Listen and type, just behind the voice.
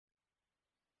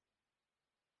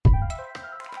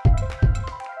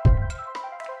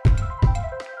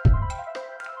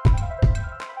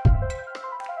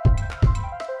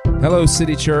Hello,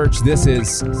 City Church. This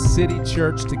is City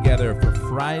Church Together for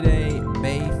Friday,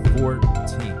 May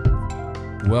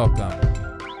 14th. Welcome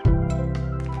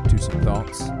to some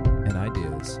thoughts and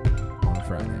ideas on a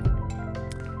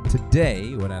Friday.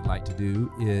 Today, what I'd like to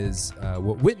do is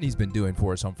what Whitney's been doing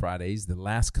for us on Fridays the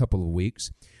last couple of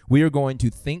weeks. We are going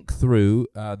to think through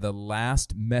the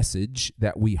last message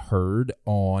that we heard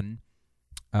on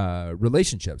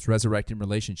relationships, resurrecting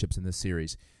relationships in this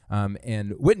series.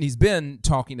 And Whitney's been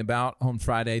talking about on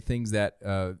Friday things that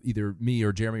either me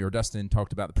or Jeremy or Dustin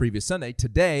talked about the previous Sunday.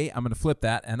 Today, I'm going to flip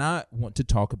that, and I want to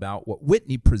talk about what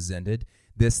Whitney presented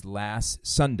this last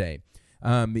Sunday.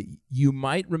 You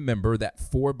might remember that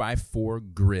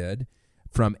 4x4 grid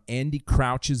from Andy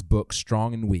Crouch's book,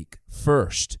 Strong and Weak.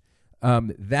 First,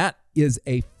 that is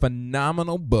a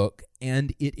phenomenal book,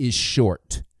 and it is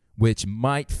short, which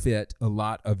might fit a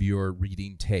lot of your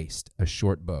reading taste, a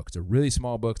short book. It's a really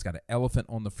small book. It's got an elephant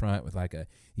on the front with like a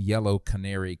yellow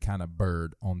canary kind of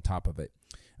bird on top of it.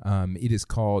 It is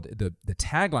called, the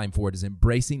tagline for it is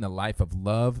Embracing a Life of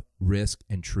Love, Risk,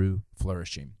 and True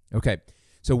Flourishing. Okay,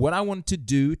 so what I want to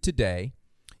do today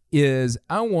is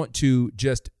I want to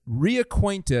just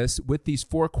reacquaint us with these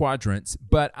four quadrants,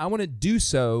 but I want to do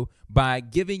so by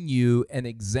giving you an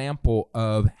example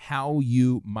of how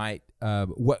you might,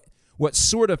 what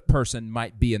sort of person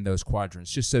might be in those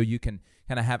quadrants, just so you can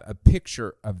kind of have a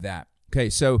picture of that. Okay,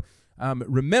 so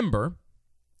remember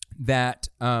that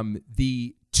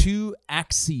the two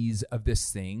axes of this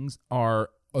things are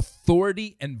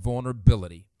authority and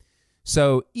vulnerability.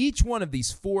 So each one of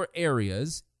these four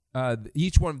areas,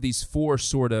 each one of these four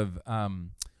sort of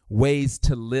ways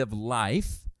to live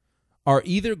life are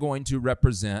either going to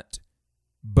represent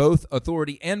both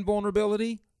authority and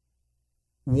vulnerability,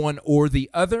 one or the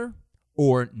other,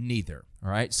 or neither.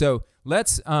 All right. So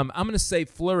let's. I'm going to say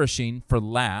flourishing for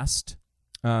last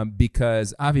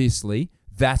because obviously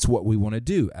that's what we want to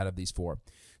do out of these four.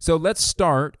 So let's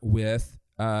start with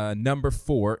number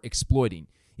 4, exploiting.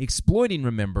 Exploiting,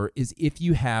 remember, is if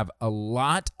you have a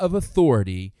lot of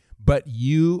authority, but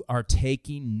you are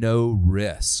taking no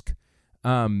risk.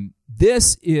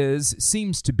 This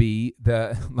seems to be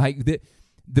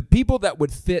the people that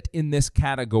would fit in this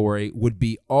category would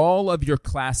be all of your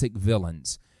classic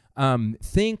villains.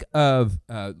 Think of,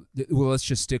 let's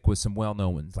just stick with some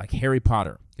well-known ones, like Harry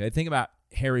Potter. Okay, think about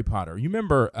Harry Potter. You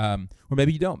remember, or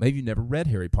maybe you don't. Maybe you never read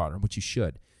Harry Potter, which you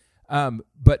should.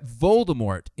 But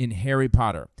Voldemort in Harry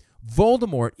Potter.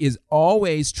 Voldemort is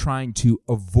always trying to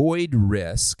avoid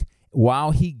risk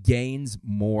while he gains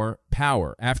more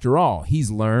power. After all, he's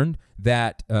learned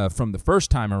that from the first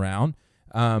time around,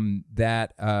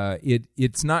 that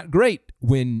it's not great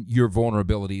when your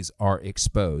vulnerabilities are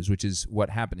exposed, which is what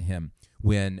happened to him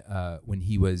when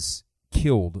he was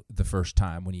killed the first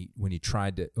time, when he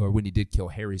tried to, or when he did kill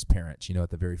Harry's parents, at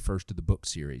the very first of the book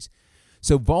series.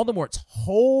 So Voldemort's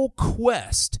whole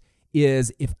quest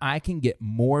is, if I can get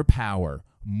more power,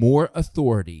 more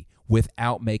authority,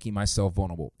 without making myself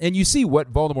vulnerable. And you see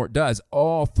what Voldemort does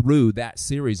all through that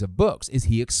series of books is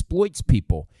he exploits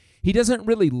people. He doesn't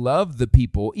really love the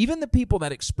people, even the people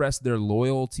that express their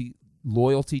loyalty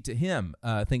to him.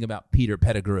 Think about Peter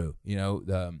Pettigrew,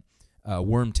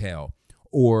 Wormtail,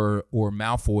 or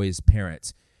Malfoy's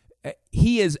parents.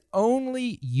 He is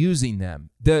only using them.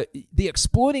 The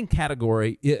exploiting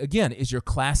category, again, is your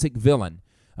classic villain.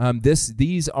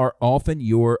 These are often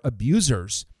your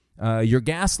abusers, your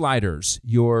gaslighters,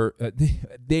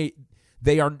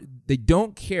 they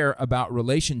don't care about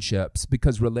relationships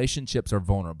because relationships are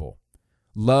vulnerable.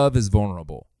 Love is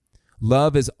vulnerable.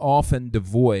 Love is often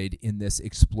devoid in this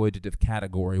exploitative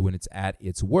category when it's at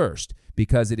its worst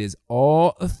because it is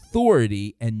all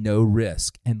authority and no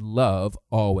risk, and love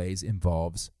always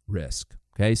involves risk.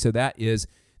 Okay, so that is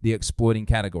the exploiting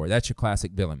category. That's your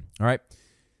classic villain. All right,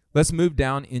 let's move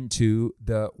down into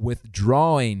the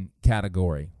withdrawing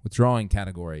category.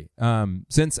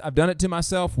 Since I've done it to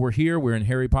myself, we're in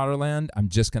Harry Potter land. I'm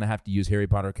just going to have to use Harry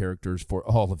Potter characters for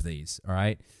all of these. All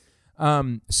right,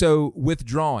 so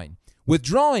withdrawing.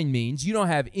 Withdrawing means you don't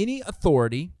have any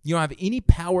authority, you don't have any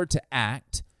power to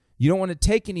act, you don't want to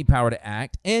take any power to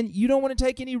act, and you don't want to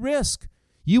take any risk.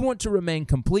 You want to remain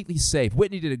completely safe.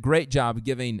 Whitney did a great job of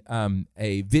giving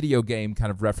a video game kind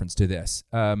of reference to this.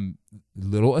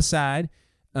 Little aside,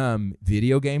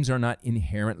 video games are not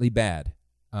inherently bad.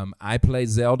 I play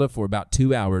Zelda for about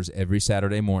 2 hours every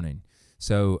Saturday morning.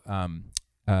 So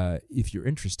if you're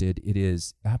interested,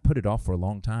 I put it off for a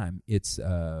long time. It's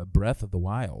Breath of the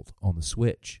Wild on the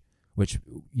Switch, which,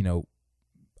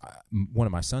 one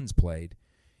of my sons played,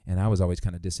 and I was always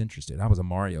kind of disinterested. I was a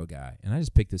Mario guy, and I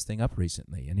just picked this thing up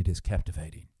recently, and it is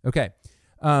captivating. Okay,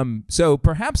 So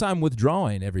perhaps I'm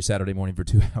withdrawing every Saturday morning for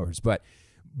 2 hours. But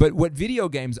what video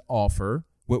games offer,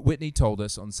 what Whitney told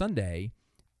us on Sunday,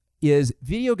 is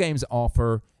video games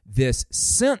offer this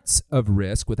sense of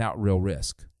risk without real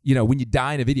risk. When you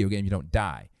die in a video game, you don't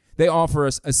die. They offer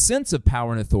us a sense of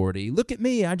power and authority. Look at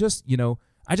me. I just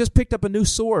picked up a new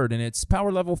sword, and it's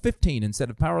power level 15 instead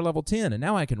of power level 10, and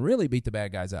now I can really beat the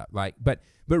bad guys up. But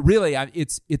really,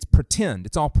 it's pretend.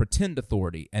 It's all pretend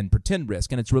authority and pretend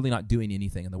risk, and it's really not doing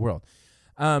anything in the world.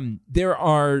 There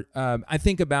are, I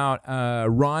think about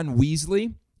Ron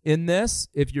Weasley in this.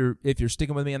 If you're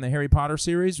sticking with me on the Harry Potter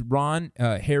series, Ron,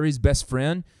 Harry's best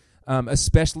friend,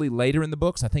 especially later in the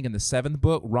books. I think in the 7th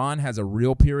book, Ron has a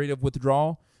real period of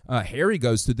withdrawal. Harry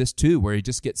goes through this too, where he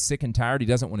just gets sick and tired. He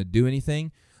doesn't want to do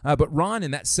anything. But Ron,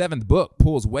 in that 7th book,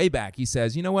 pulls way back. He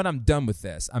says, you know what? I'm done with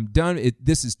this. I'm done.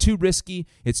 This is too risky.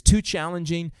 It's too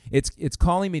challenging. It's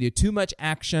calling me to too much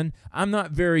action. I'm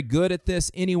not very good at this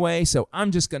anyway, so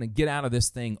I'm just going to get out of this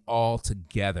thing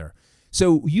altogether.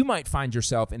 So you might find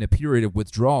yourself in a period of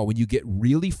withdrawal when you get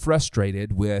really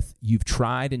frustrated with you've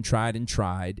tried and tried and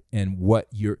tried, and what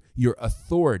your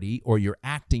authority or your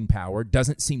acting power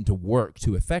doesn't seem to work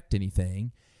to affect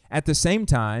anything. At the same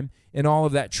time, in all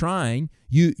of that trying,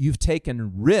 you've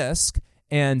taken risk,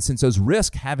 and since those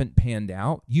risks haven't panned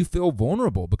out, you feel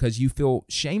vulnerable because you feel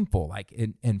shameful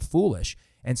and foolish.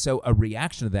 And so a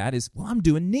reaction to that is, well, I'm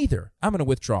doing neither. I'm going to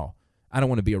withdraw. I don't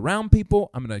want to be around people.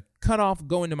 I'm going to cut off,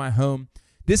 go into my home.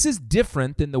 This is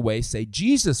different than the way, say,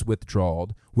 Jesus withdrew,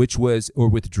 which was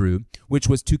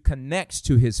to connect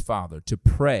to his Father, to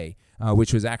pray,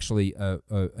 which was actually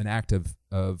an act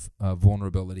of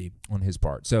vulnerability on his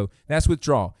part. So that's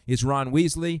withdrawal. It's Ron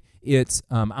Weasley. It's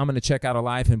I'm going to check out of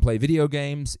life and play video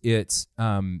games. It's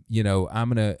I'm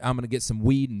going to get some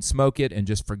weed and smoke it and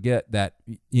just forget that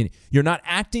you're not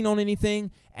acting on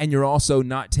anything, and you're also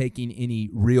not taking any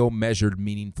real measured,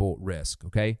 meaningful risk.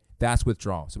 Okay, that's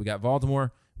withdrawal. So we got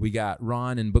Voldemort. We got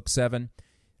Ron in book 7.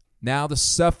 Now the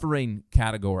suffering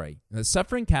category. The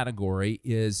suffering category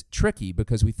is tricky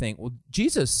because we think, well,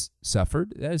 Jesus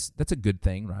suffered. That's a good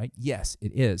thing, right? Yes,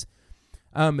 it is.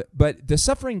 But the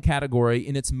suffering category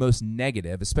in its most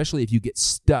negative, especially if you get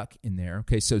stuck in there.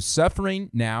 Okay, so suffering,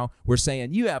 now we're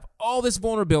saying you have all this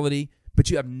vulnerability,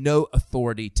 but you have no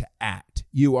authority to act.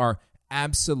 You are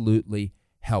absolutely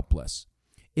helpless.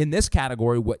 In this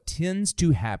category, what tends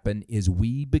to happen is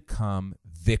we become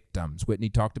victims. Whitney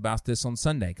talked about this on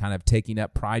Sunday, kind of taking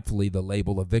up pridefully the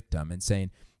label of victim and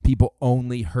saying, people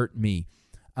only hurt me.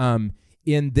 In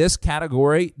this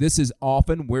category, this is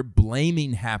often where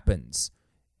blaming happens.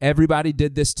 Everybody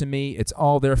did this to me. It's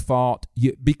all their fault.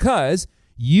 Because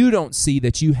you don't see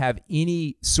that you have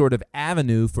any sort of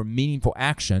avenue for meaningful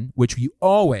action, which you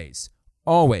always,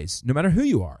 no matter who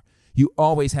you are, you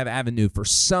always have avenue for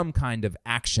some kind of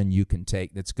action you can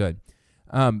take that's good.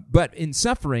 But in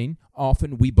suffering,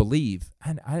 often we believe,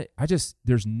 and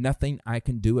there's nothing I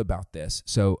can do about this,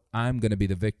 so I'm going to be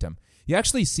the victim. You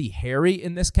actually see Harry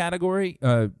in this category,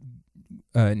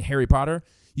 in Harry Potter.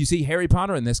 You see Harry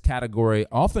Potter in this category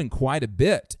often quite a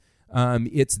bit.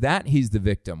 It's that he's the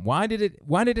victim. Why did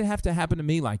it have to happen to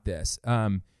me like this?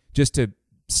 Just to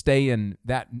stay in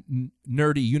that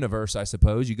nerdy universe, I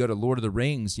suppose. You go to Lord of the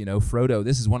Rings, Frodo.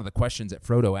 This is one of the questions that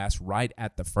Frodo asked right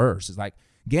at the first. It's like,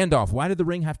 Gandalf, why did the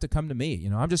ring have to come to me?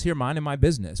 I'm just here minding my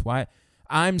business. Why?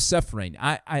 I'm suffering.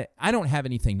 I don't have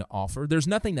anything to offer. There's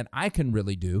nothing that I can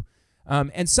really do.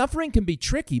 And suffering can be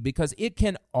tricky because it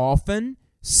can often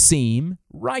seem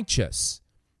righteous.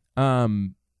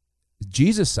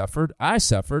 Jesus suffered. I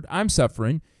suffered. I'm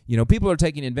suffering. People are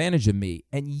taking advantage of me.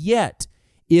 And yet,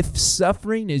 if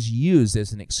suffering is used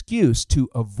as an excuse to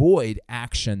avoid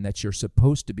action that you're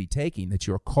supposed to be taking, that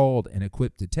you're called and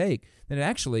equipped to take, then it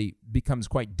actually becomes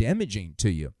quite damaging to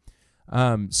you.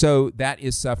 So that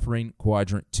is suffering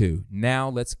quadrant 2. Now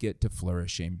let's get to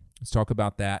flourishing. Let's talk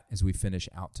about that as we finish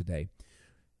out today.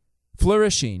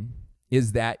 Flourishing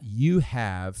is that you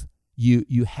have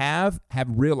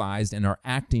realized and are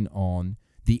acting on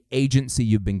the agency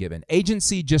you've been given.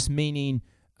 Agency just meaning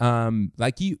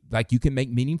like you can make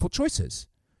meaningful choices.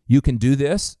 You can do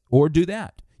this or do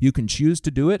that. You can choose to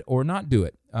do it or not do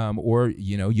it. Or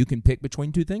you can pick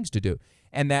between two things to do.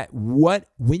 And that when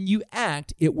you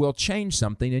act, it will change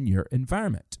something in your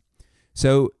environment.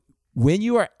 So when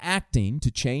you are acting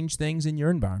to change things in your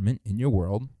environment, in your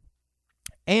world,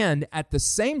 and at the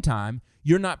same time,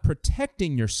 you're not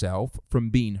protecting yourself from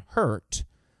being hurt,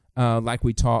 like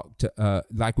we talked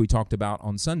about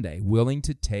on Sunday, willing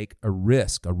to take a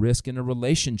risk in a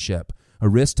relationship, a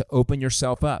risk to open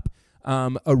yourself up,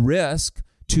 a risk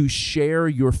to share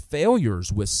your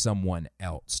failures with someone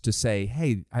else, to say,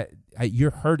 hey,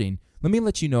 you're hurting. Let me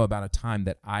let you know about a time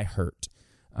that I hurt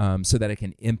so that I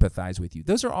can empathize with you.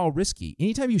 Those are all risky.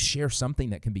 Anytime you share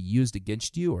something that can be used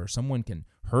against you or someone can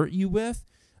hurt you with,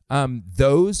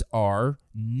 those are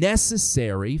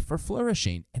necessary for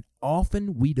flourishing. And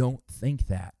often we don't think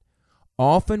that.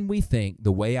 Often we think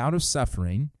the way out of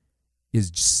suffering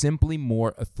is simply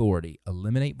more authority.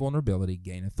 Eliminate vulnerability,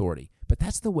 gain authority. But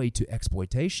that's the way to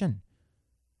exploitation.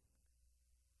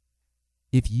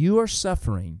 If you are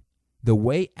suffering, the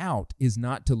way out is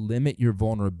not to limit your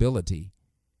vulnerability.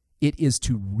 It is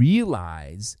to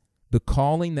realize the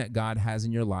calling that God has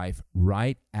in your life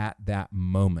right at that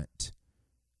moment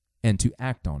and to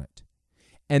act on it.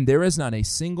 And there is not a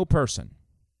single person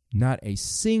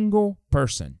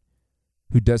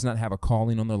who does not have a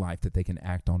calling on their life that they can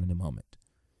act on in a moment.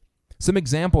 Some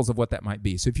examples of what that might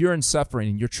be. So if you're in suffering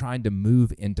and you're trying to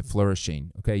move into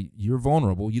flourishing, okay, you're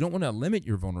vulnerable. You don't want to limit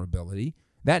your vulnerability.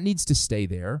 That needs to stay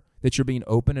there, that you're being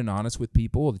open and honest with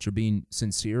people, that you're being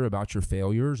sincere about your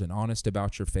failures and honest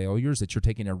about your failures, that you're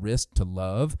taking a risk to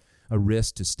love, a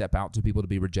risk to step out to people to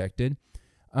be rejected.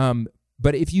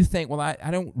 But if you think, well,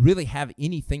 I don't really have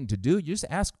anything to do, you just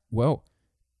ask, well,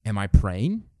 am I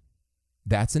praying?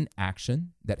 That's an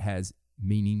action that has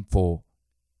meaningful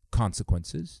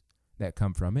consequences that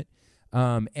come from it.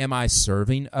 Am I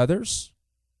serving others?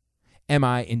 Am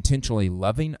I intentionally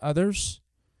loving others?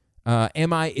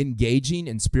 Am I engaging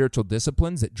in spiritual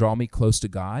disciplines that draw me close to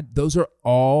God? Those are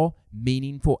all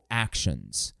meaningful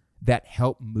actions that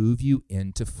help move you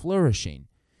into flourishing.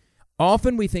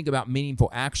 Often we think about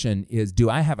meaningful action is, do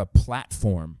I have a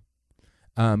platform?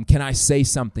 Can I say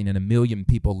something and 1 million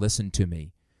people listen to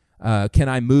me? Can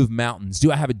I move mountains?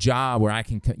 Do I have a job where I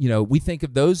can, we think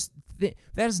of those.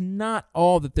 That is not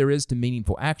all that there is to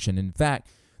meaningful action. In fact,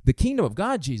 the kingdom of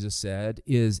God, Jesus said,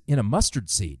 is in a mustard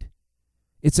seed.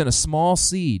 It's in a small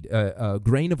seed, a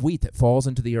grain of wheat that falls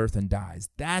into the earth and dies.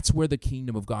 That's where the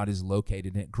kingdom of God is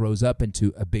located, and it grows up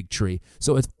into a big tree.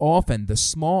 So it's often the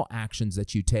small actions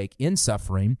that you take in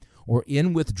suffering or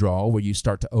in withdrawal, where you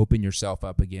start to open yourself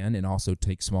up again and also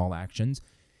take small actions.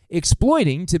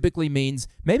 Exploiting typically means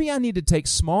maybe I need to take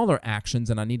smaller actions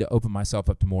and I need to open myself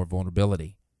up to more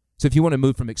vulnerability. So if you want to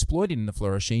move from exploiting into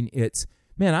flourishing, it's,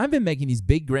 man, I've been making these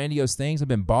big, grandiose things. I've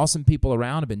been bossing people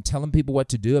around. I've been telling people what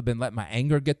to do. I've been letting my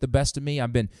anger get the best of me.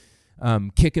 I've been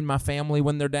kicking my family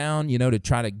when they're down, to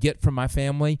try to get from my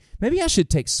family. Maybe I should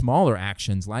take smaller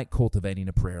actions like cultivating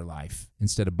a prayer life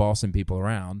instead of bossing people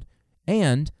around.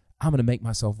 And I'm going to make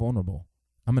myself vulnerable.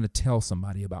 I'm going to tell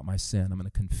somebody about my sin. I'm going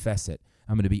to confess it.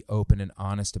 I'm going to be open and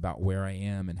honest about where I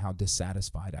am and how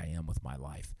dissatisfied I am with my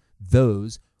life.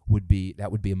 That would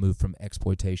be a move from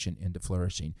exploitation into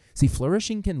flourishing. See,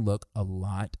 flourishing can look a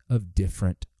lot of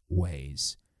different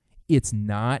ways. It's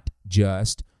not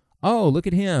just, oh, look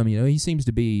at him. He seems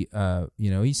to be,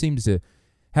 he seems to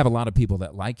have a lot of people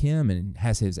that like him and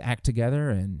has his act together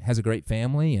and has a great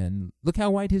family, and look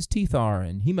how white his teeth are.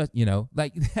 And he must,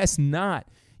 that's not,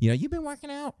 you've been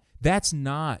working out. That's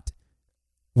not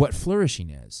what flourishing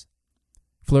is.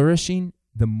 Flourishing,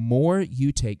 the more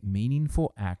you take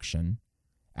meaningful action,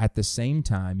 at the same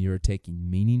time you're taking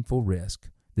meaningful risk,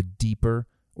 the deeper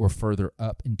or further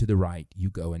up into the right you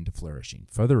go into flourishing,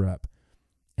 further up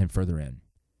and further in.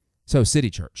 So, City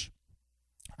Church,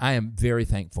 I am very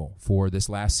thankful for this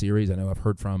last series. I know I've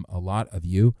heard from a lot of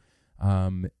you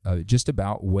just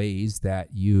about ways that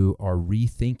you are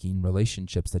rethinking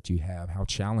relationships that you have, how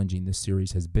challenging this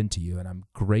series has been to you, and I'm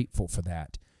grateful for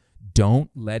that. Don't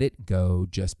let it go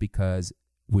just because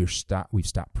we've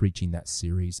stopped preaching that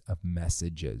series of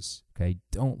messages, okay?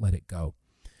 Don't let it go.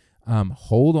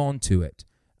 Hold on to it.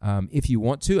 If you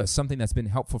want to, something that's been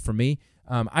helpful for me,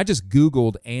 I just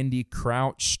Googled Andy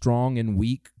Crouch Strong and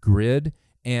Weak Grid,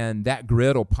 and that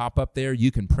grid will pop up there.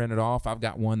 You can print it off. I've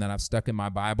got one that I've stuck in my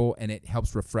Bible, and it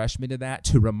helps refresh me to that,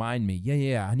 to remind me,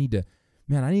 I need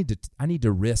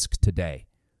to risk today.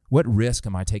 What risk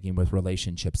am I taking with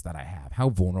relationships that I have? How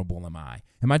vulnerable am I?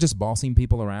 Am I just bossing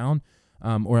people around?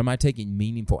 Or am I taking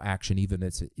meaningful action, even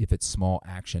if it's small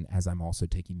action, as I'm also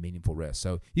taking meaningful risks?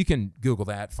 So you can Google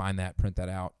that, find that, print that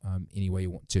out any way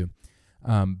you want to.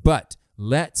 But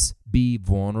let's be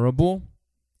vulnerable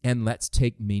and let's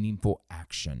take meaningful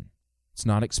action. Let's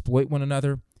not exploit one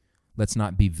another. Let's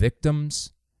not be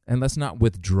victims. And let's not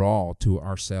withdraw to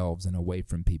ourselves and away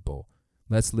from people.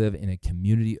 Let's live in a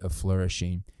community of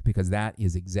flourishing, because that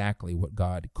is exactly what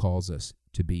God calls us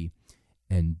to be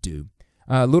and do.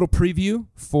 A little preview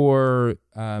for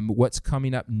what's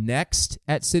coming up next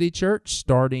at City Church,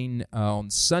 starting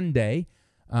on Sunday.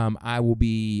 I will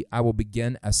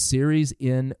begin a series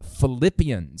in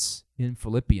Philippians.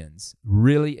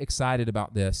 Really excited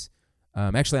about this.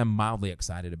 Actually, I'm mildly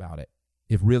excited about it.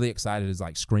 If really excited is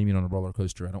like screaming on a roller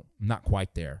coaster, I'm not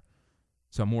quite there.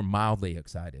 So I'm more mildly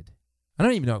excited. I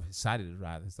don't even know if excited is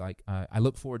right. It's like I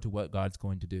look forward to what God's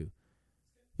going to do.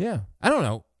 Yeah, I don't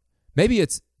know. Maybe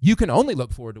it's you can only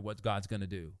look forward to what God's going to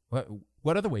do.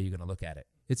 What other way are you going to look at it?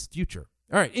 It's future.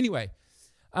 All right, anyway,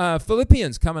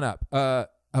 Philippians coming up.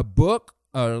 A book,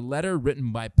 a letter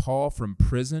written by Paul from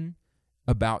prison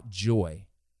about joy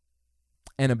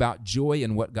and about joy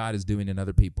in what God is doing in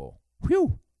other people.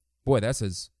 Whew. Boy,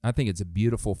 I think it's a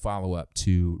beautiful follow-up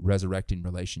to resurrecting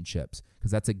relationships, because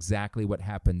that's exactly what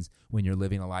happens when you're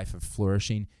living a life of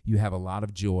flourishing. You have a lot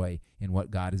of joy in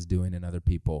what God is doing in other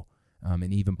people.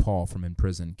 And even Paul from in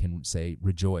prison can say,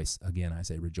 rejoice. Again, I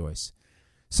say rejoice.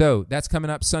 So that's coming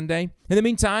up Sunday. In the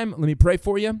meantime, let me pray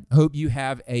for you. I hope you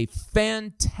have a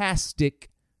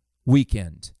fantastic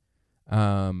weekend.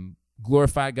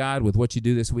 Glorify God with what you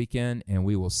do this weekend, and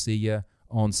we will see you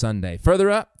on Sunday. Further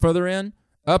up, further in,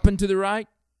 up and to the right,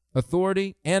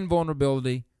 authority and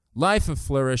vulnerability, life of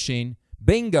flourishing,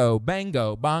 bingo,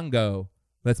 bango, bongo.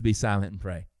 Let's be silent and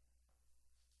pray.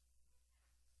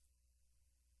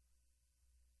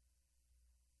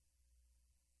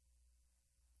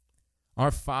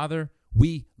 Our Father,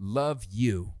 we love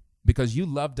you because you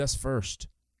loved us first.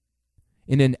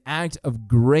 In an act of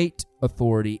great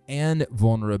authority and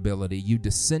vulnerability, you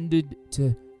descended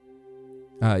to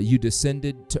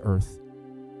earth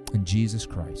in Jesus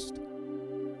Christ.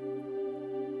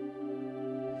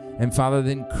 And Father,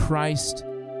 then Christ,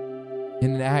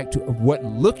 in an act of what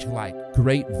looked like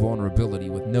great vulnerability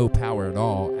with no power at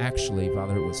all, actually,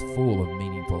 Father, it was full of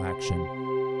meaningful action,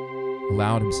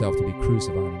 allowed himself to be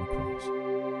crucified on the cross.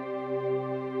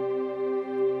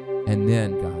 And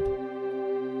then,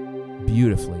 God,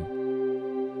 beautifully,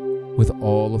 with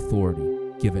all authority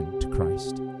given to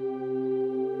Christ,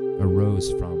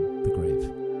 arose from the grave.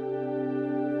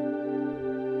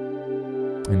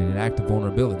 And in an act of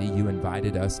vulnerability, you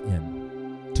invited us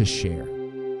in to share.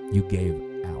 You gave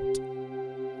out.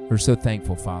 We're so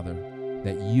thankful, Father,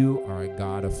 that you are a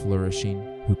God of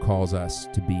flourishing who calls us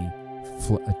to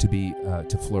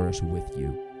flourish with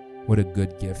you. What a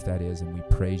good gift that is, and we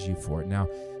praise you for it. Now,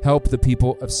 help the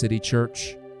people of City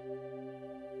Church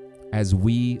as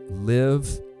we live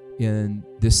in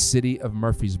this city of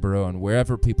Murfreesboro and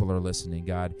wherever people are listening.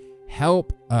 God,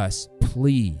 help us,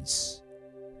 please,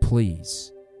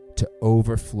 to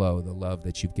overflow the love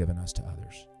that you've given us to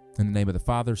others. In the name of the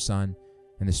Father, Son,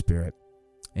 and the Spirit,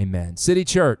 amen. City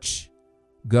Church,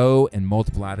 go and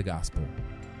multiply the gospel.